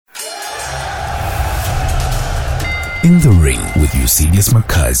In the Ring with Eusebius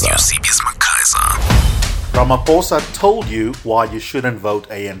Makaiza. Ramaphosa told you why you shouldn't vote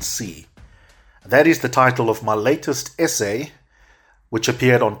ANC. That is the title of my latest essay, which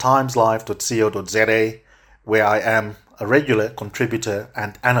appeared on timeslive.co.za, where I am a regular contributor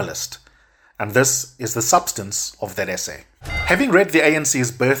and analyst. And this is the substance of that essay. Having read the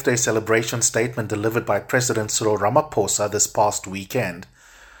ANC's birthday celebration statement delivered by President Cyril Ramaphosa this past weekend,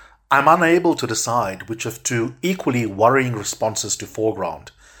 I'm unable to decide which of two equally worrying responses to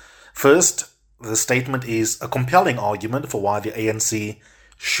foreground. First, the statement is a compelling argument for why the ANC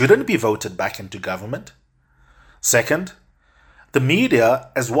shouldn't be voted back into government. Second, the media,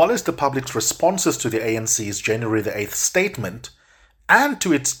 as well as the public's responses to the ANC's January the 8th statement and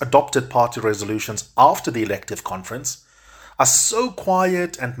to its adopted party resolutions after the elective conference, are so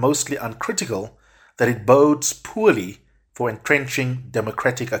quiet and mostly uncritical that it bodes poorly for entrenching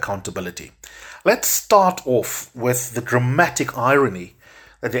democratic accountability. Let's start off with the dramatic irony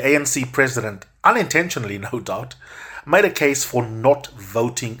that the ANC president, unintentionally no doubt, made a case for not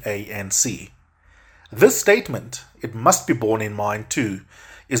voting ANC. This statement, it must be borne in mind too,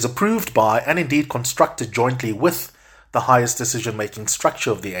 is approved by and indeed constructed jointly with the highest decision-making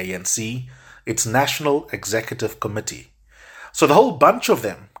structure of the ANC, its National Executive Committee. So the whole bunch of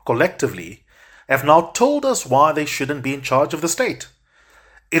them, collectively, have now told us why they shouldn't be in charge of the state.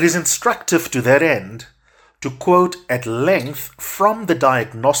 It is instructive to that end to quote at length from the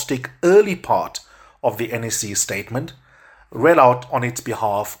diagnostic early part of the NEC statement, read out on its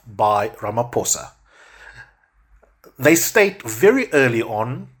behalf by Ramaphosa. They state very early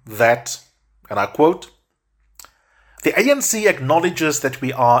on that, and I quote, "The ANC acknowledges that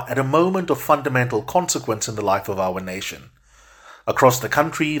we are at a moment of fundamental consequence in the life of our nation. Across the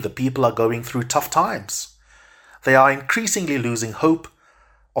country, the people are going through tough times. They are increasingly losing hope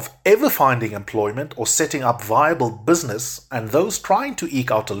of ever finding employment or setting up viable business, and those trying to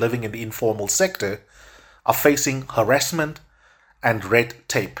eke out a living in the informal sector are facing harassment and red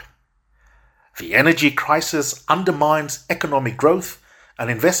tape. The energy crisis undermines economic growth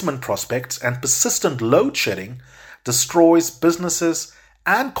and investment prospects, and persistent load shedding destroys businesses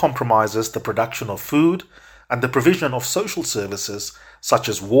and compromises the production of food and the provision of social services such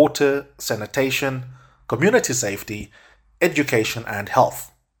as water, sanitation, community safety, education and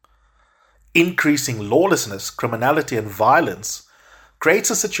health. Increasing lawlessness, criminality and violence creates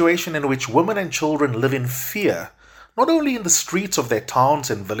a situation in which women and children live in fear, not only in the streets of their towns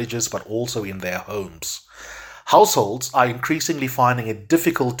and villages, but also in their homes. Households are increasingly finding it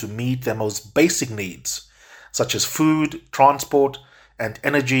difficult to meet their most basic needs, such as food, transport, and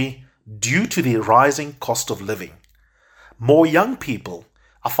energy, due to the rising cost of living. More young people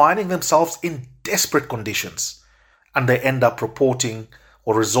are finding themselves in desperate conditions, and they end up resorting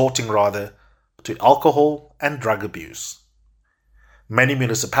to alcohol and drug abuse. Many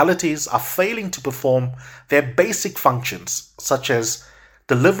municipalities are failing to perform their basic functions, such as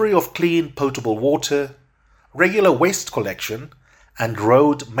delivery of clean, potable water, regular waste collection, and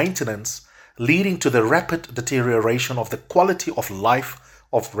road maintenance, leading to the rapid deterioration of the quality of life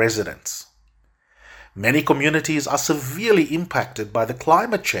of residents. Many communities are severely impacted by the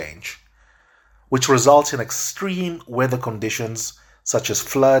climate change, which results in extreme weather conditions such as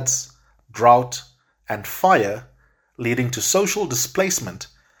floods, drought, and fire, leading to social displacement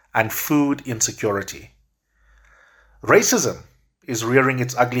and food insecurity. Racism is rearing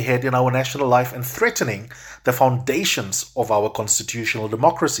its ugly head in our national life and threatening the foundations of our constitutional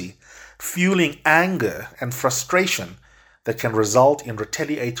democracy, fueling anger and frustration that can result in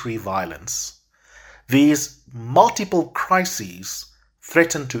retaliatory violence. These multiple crises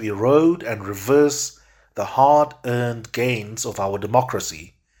threaten to erode and reverse the hard-earned gains of our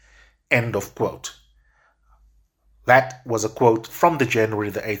democracy." End of quote. That was a quote from the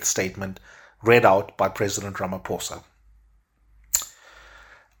January the 8th statement read out by President Ramaphosa.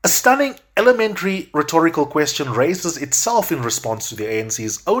 A stunning, elementary rhetorical question raises itself in response to the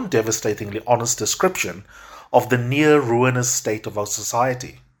ANC's own devastatingly honest description of the near-ruinous state of our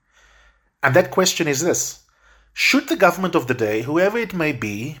society. And that question is this: should the government of the day, whoever it may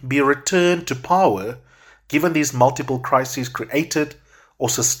be returned to power given these multiple crises created or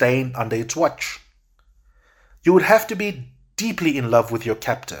sustained under its watch? You would have to be deeply in love with your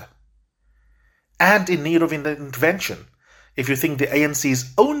captor and in need of intervention if you think the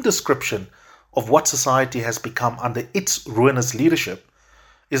ANC's own description of what society has become under its ruinous leadership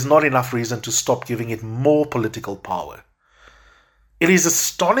is not enough reason to stop giving it more political power. It is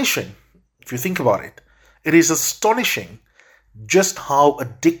astonishing, if you think about it, it is astonishing just how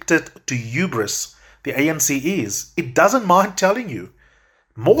addicted to hubris the ANC is. It doesn't mind telling you,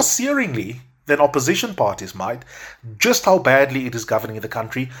 more searingly than opposition parties might just how badly it is governing the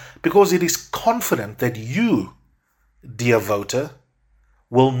country, because it is confident that you, dear voter,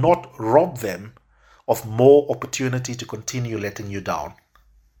 will not rob them of more opportunity to continue letting you down.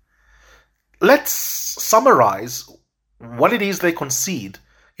 Let's summarize what it is they concede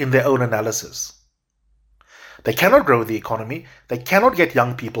in their own analysis. They cannot grow the economy, they cannot get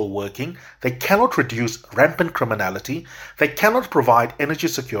young people working, they cannot reduce rampant criminality, they cannot provide energy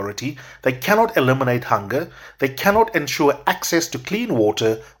security, they cannot eliminate hunger, they cannot ensure access to clean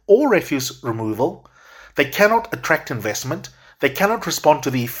water or refuse removal, they cannot attract investment, they cannot respond to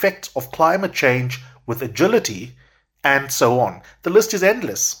the effects of climate change with agility, and so on. The list is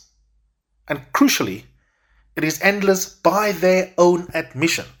endless. And crucially, it is endless by their own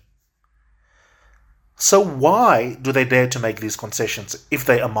admission. So why do they dare to make these concessions if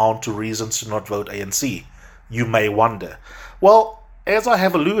they amount to reasons to not vote ANC? You may wonder. Well, as I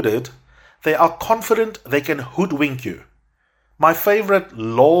have alluded, they are confident they can hoodwink you. My favorite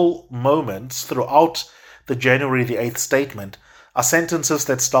lol moments throughout the January the 8th statement are sentences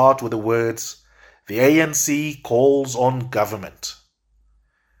that start with the words, "The ANC calls on government."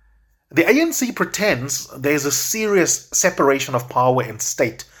 The ANC pretends there is a serious separation of power and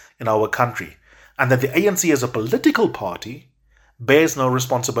state in our country, and that the ANC as a political party bears no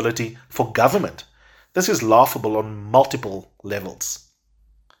responsibility for government. This is laughable on multiple levels.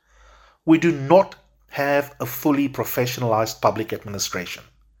 We do not have a fully professionalized public administration.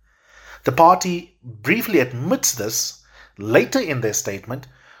 The party briefly admits this later in their statement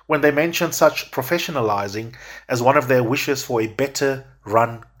when they mention such professionalizing as one of their wishes for a better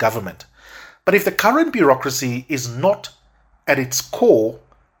run government. But if the current bureaucracy is not at its core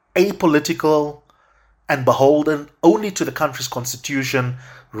apolitical and beholden only to the country's constitution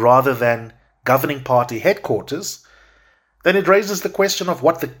rather than governing party headquarters, then it raises the question of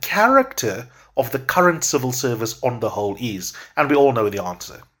what the character of the current civil service on the whole is, and we all know the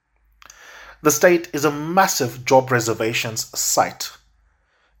answer. The state is a massive job reservations site,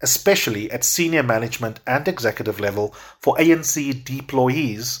 especially at senior management and executive level, for ANC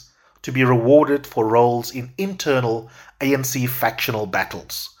deployees to be rewarded for roles in internal ANC factional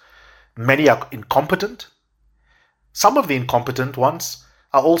battles. Many are incompetent. Some of the incompetent ones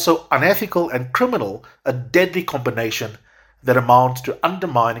are also unethical and criminal, a deadly combination that amounts to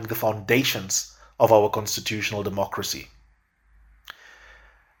undermining the foundations of our constitutional democracy.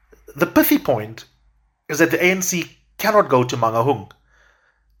 The pithy point is that the ANC cannot go to Mangaung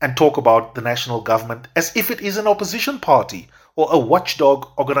and talk about the national government as if it is an opposition party or a watchdog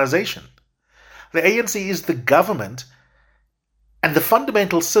organization. The ANC is the government, and the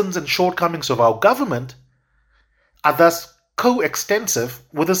fundamental sins and shortcomings of our government are thus coextensive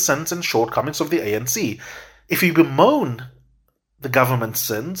with the sins and shortcomings of the ANC. If you bemoan the government's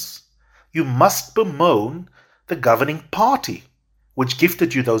sins, you must bemoan the governing party, which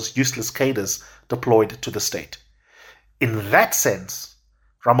gifted you those useless cadres deployed to the state. In that sense,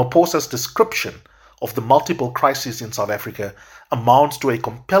 Ramaphosa's description of the multiple crises in South Africa amounts to a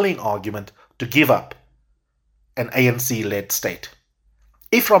compelling argument to give up an ANC-led state.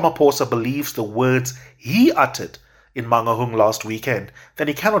 If Ramaphosa believes the words he uttered in Mangaung last weekend, then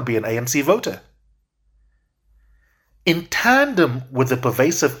he cannot be an ANC voter. In tandem with the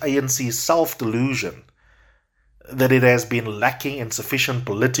pervasive ANC self-delusion that it has been lacking in sufficient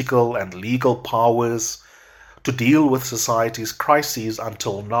political and legal powers to deal with society's crises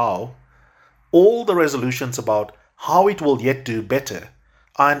until now, all the resolutions about how it will yet do better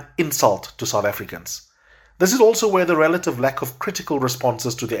are an insult to South Africans. This is also where the relative lack of critical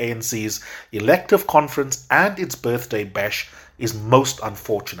responses to the ANC's elective conference and its birthday bash is most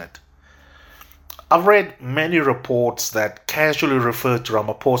unfortunate. I've read many reports that casually refer to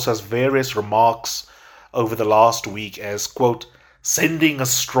Ramaphosa's various remarks over the last week as, quote, sending a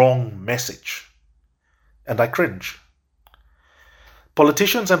strong message. And I cringe.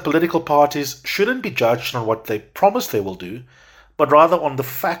 Politicians and political parties shouldn't be judged on what they promise they will do, but rather on the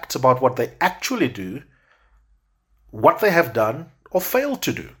facts about what they actually do, what they have done or failed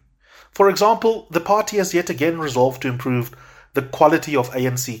to do. For example, the party has yet again resolved to improve the quality of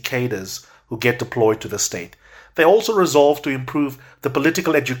ANC cadres who get deployed to the state. They also resolved to improve the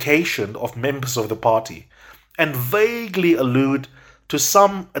political education of members of the party and vaguely allude to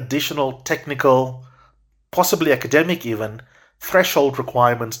some additional technical, possibly academic even, threshold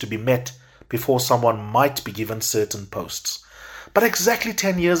requirements to be met before someone might be given certain posts. But exactly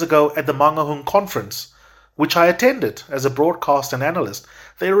 10 years ago at the Mangaung conference, which I attended as a broadcast and analyst,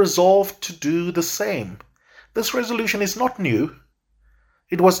 they resolved to do the same. This resolution is not new.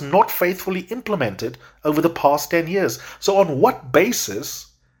 It was not faithfully implemented over the past 10 years. So on what basis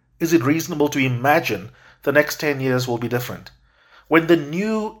is it reasonable to imagine the next 10 years will be different? When the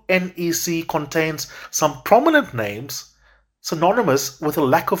new NEC contains some prominent names synonymous with a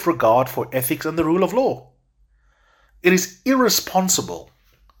lack of regard for ethics and the rule of law. It is irresponsible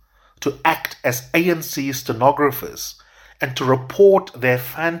to act as ANC stenographers and to report their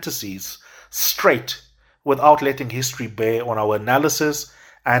fantasies straight without letting history bear on our analysis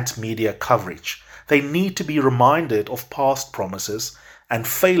and media coverage. They need to be reminded of past promises and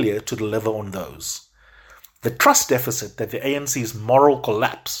failure to deliver on those. The trust deficit that the ANC's moral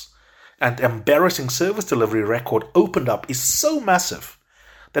collapse and embarrassing service delivery record opened up is so massive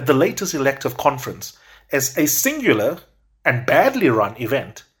that the latest elective conference, as a singular and badly run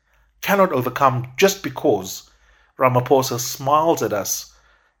event, cannot overcome just because Ramaphosa smiles at us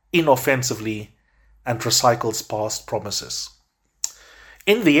inoffensively and recycles past promises.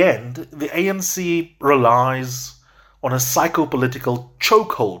 In the end, the ANC relies on a psychopolitical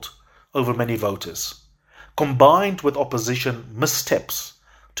chokehold over many voters, combined with opposition missteps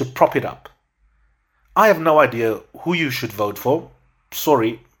to prop it up. I have no idea who you should vote for,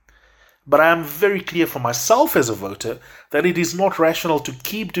 sorry, but I am very clear for myself as a voter that it is not rational to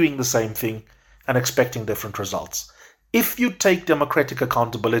keep doing the same thing and expecting different results. If you take democratic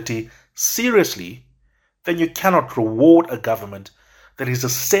accountability seriously, then you cannot reward a government that is a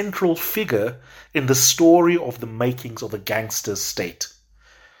central figure in the story of the makings of a gangster state.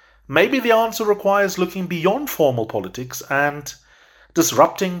 Maybe the answer requires looking beyond formal politics and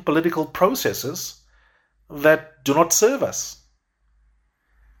disrupting political processes that do not serve us.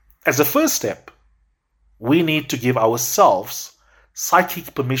 As a first step, we need to give ourselves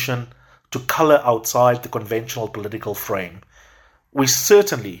psychic permission to color outside the conventional political frame. We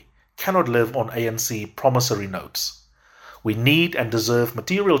certainly cannot live on ANC promissory notes. We need and deserve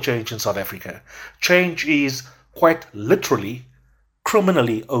material change in South Africa. Change is quite literally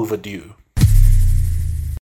criminally overdue.